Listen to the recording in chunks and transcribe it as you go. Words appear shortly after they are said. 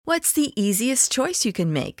What's the easiest choice you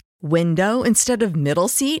can make? Window instead of middle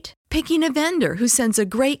seat? Picking a vendor who sends a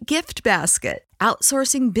great gift basket?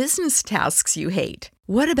 Outsourcing business tasks you hate?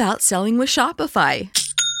 What about selling with Shopify?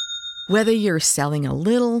 Whether you're selling a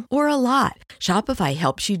little or a lot, Shopify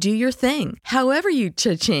helps you do your thing, however you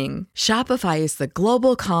cha-ching. Shopify is the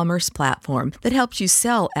global commerce platform that helps you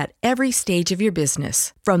sell at every stage of your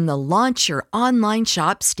business. From the launch your online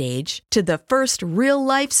shop stage to the first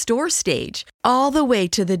real-life store stage, all the way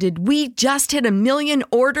to the did we just hit a million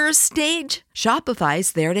orders stage.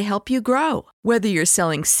 Shopify's there to help you grow. Whether you're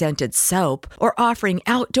selling scented soap or offering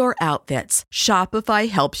outdoor outfits, Shopify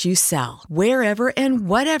helps you sell. Wherever and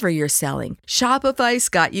whatever you're selling, Shopify's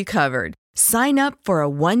got you covered. Sign up for a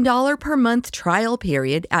 $1 per month trial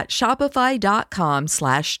period at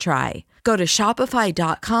shopify.com/try. Go to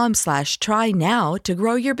shopify.com/try now to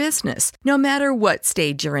grow your business, no matter what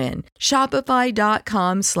stage you're in.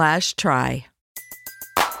 Shopify.com/try.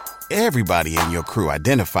 Everybody in your crew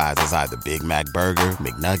identifies as either Big Mac Burger,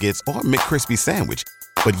 McNuggets, or McCrispy Sandwich.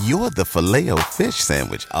 But you're the Filet-O-Fish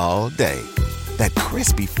Sandwich all day. That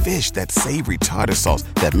crispy fish, that savory tartar sauce,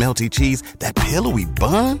 that melty cheese, that pillowy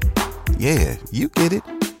bun. Yeah, you get it.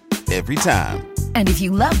 Every time. And if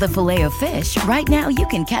you love the Filet-O-Fish, right now you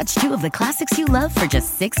can catch two of the classics you love for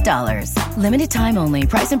just $6. Limited time only.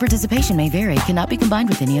 Price and participation may vary. Cannot be combined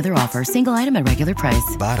with any other offer. Single item at regular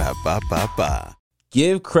price. Ba-da-ba-ba-ba.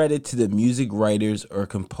 Give credit to the music writers or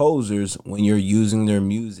composers when you're using their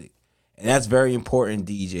music. And that's very important,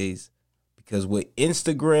 DJs, because with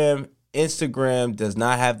Instagram does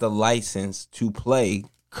not have the license to play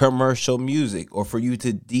commercial music or for you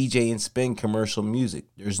to DJ and spin commercial music.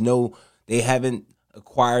 They haven't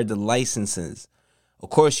acquired the licenses. Of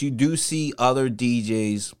course, you do see other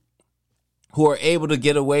DJs who are able to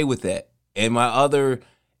get away with that. And my other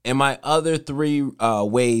three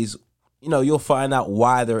ways, you'll find out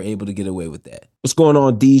why they're able to get away with that. What's going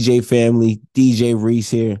on, DJ family? DJ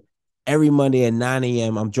Reese here. Every Monday at 9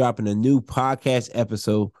 a.m., I'm dropping a new podcast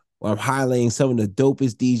episode where I'm highlighting some of the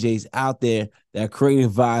dopest DJs out there that are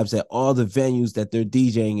creating vibes at all the venues that they're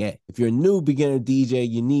DJing at. If you're a new beginner DJ,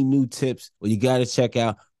 you need new tips, well, you got to check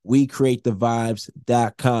out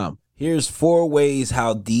WeCreateTheVibes.com. Here's 4 ways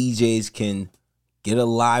how DJs can get a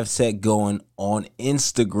live set going on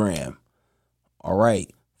Instagram. All right.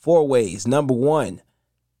 4 ways. Number 1,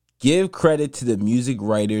 give credit to the music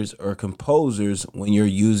writers or composers when you're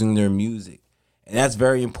using their music. And that's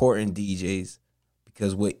very important, DJs,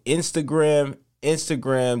 because with Instagram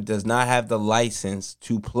does not have the license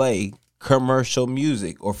to play commercial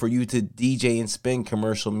music or for you to DJ and spin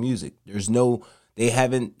commercial music. They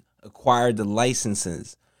haven't acquired the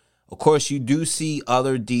licenses. Of course, you do see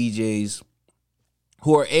other DJs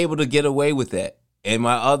who are able to get away with that. And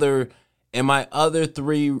my other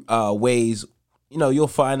 3 ways, you'll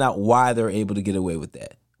find out why they're able to get away with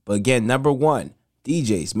that. But again, number 1,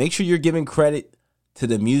 DJs, make sure you're giving credit to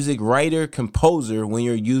the music writer, composer when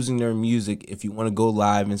you're using their music if you want to go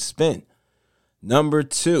live and spin. Number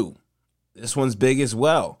 2, this one's big as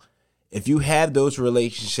well. If you have those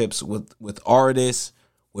relationships with artists,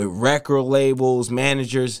 with record labels,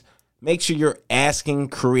 managers, make sure you're asking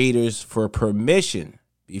creators for permission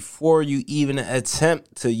before you even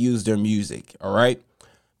attempt to use their music, all right?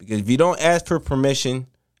 Because if you don't ask for permission,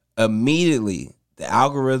 immediately the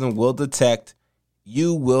algorithm will detect,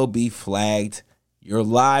 you will be flagged, your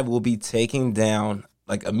live will be taken down,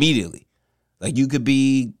 like immediately. Like you could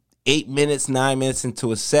be 8 minutes, 9 minutes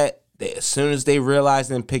into a set, as soon as they realize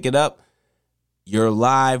and pick it up, your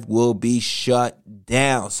live will be shut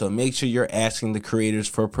down. So make sure you're asking the creators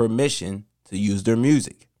for permission to use their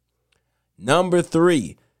music. Number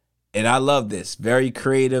 3, and I love this, very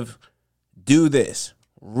creative, do this.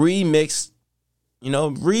 Remix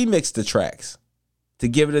the tracks to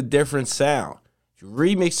give it a different sound. If you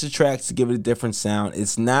remix the tracks to give it a different sound,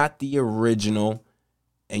 it's not the original,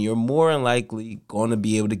 and you're more than likely going to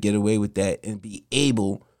be able to get away with that and be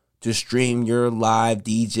able to stream your live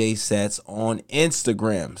DJ sets on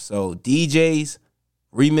Instagram. So DJs,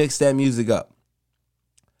 remix that music up.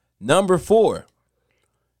 Number 4.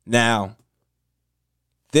 Now,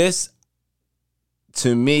 this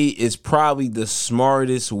to me is probably the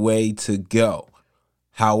smartest way to go.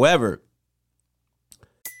 However,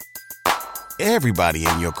 Everybody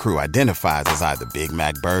in your crew identifies as either Big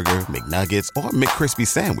Mac Burger, McNuggets, or McCrispy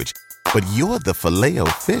Sandwich. But you're the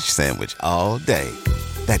Filet-O-Fish Sandwich all day.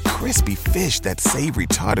 That crispy fish, that savory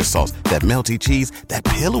tartar sauce, that melty cheese, that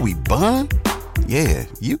pillowy bun. Yeah,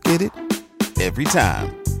 you get it. Every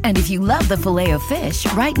time. And if you love the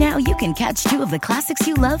Filet-O-Fish, right now you can catch two of the classics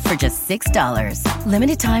you love for just $6.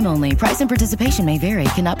 Limited time only. Price and participation may vary.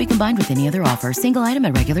 Cannot be combined with any other offer. Single item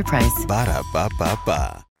at regular price.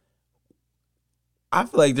 Ba-da-ba-ba-ba. I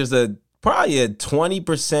feel like there's probably a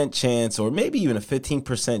 20% chance or maybe even a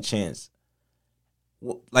 15% chance.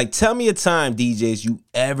 Like, tell me a time, DJs, you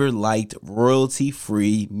ever liked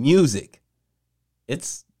royalty-free music.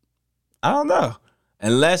 I don't know.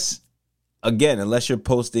 Unless you're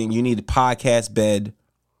posting, you need a podcast bed,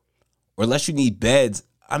 or unless you need beds.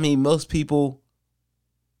 I mean, most people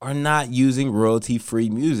are not using royalty-free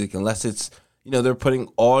music unless it's, they're putting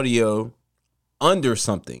audio under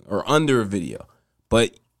something or under a video.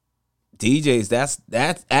 But DJs,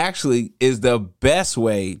 that actually is the best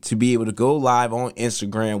way to be able to go live on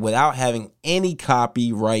Instagram without having any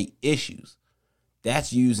copyright issues.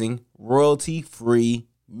 That's using royalty-free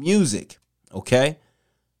music, okay?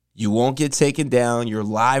 You won't get taken down. Your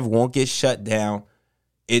live won't get shut down.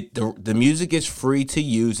 The music is free to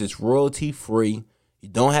use. It's royalty-free. You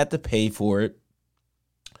don't have to pay for it.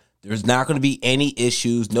 There's not going to be any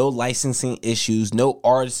issues, no licensing issues. No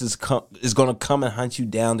artist is going to come and hunt you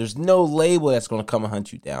down. There's no label that's going to come and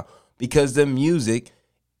hunt you down because the music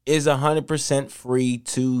is 100% free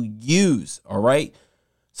to use, all right?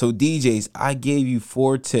 So DJs, I gave you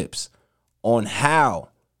 4 tips on how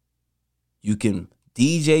you can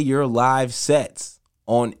DJ your live sets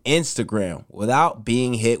on Instagram without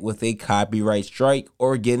being hit with a copyright strike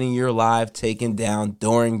or getting your live taken down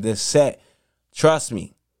during the set. Trust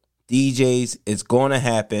me, DJs, it's going to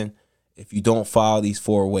happen if you don't follow these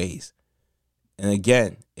 4 ways. And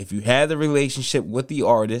again, if you have the relationship with the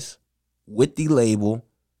artist, with the label,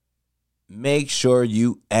 make sure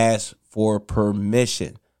you ask for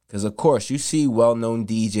permission. Because, of course, you see well-known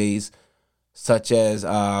DJs such as,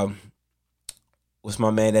 what's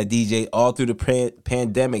my man that DJ all through the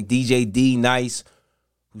pandemic, DJ D-Nice,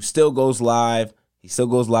 who still goes live. He still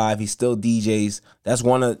goes live. He still DJs. That's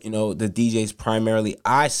one of, the DJs primarily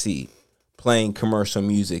I see playing commercial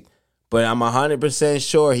music. But I'm 100%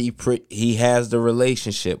 sure he has the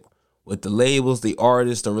relationship with the labels, the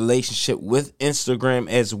artists, the relationship with Instagram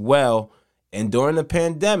as well. And during the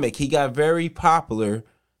pandemic, he got very popular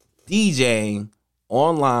DJing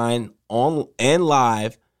online and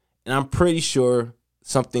live. And I'm pretty sure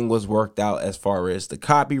something was worked out as far as the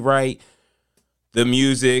copyright, the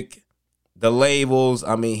music, the labels.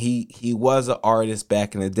 I mean, he was an artist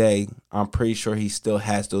back in the day. I'm pretty sure he still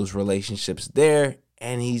has those relationships there,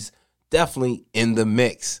 and he's definitely in the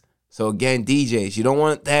mix. So again, DJs, you don't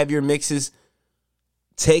want to have your mixes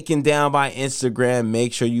taken down by Instagram.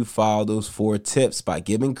 Make sure you follow those 4 tips by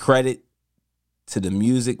giving credit to the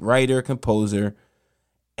music writer, composer,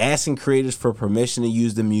 asking creators for permission to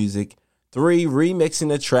use the music, 3, remixing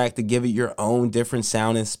the track to give it your own different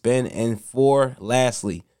sound and spin, and 4,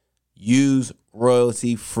 lastly, use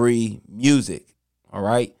royalty-free music. All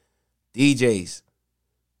right? DJs,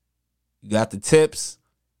 you got the tips.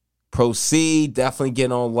 Proceed. Definitely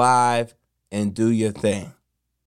get on live and do your thing.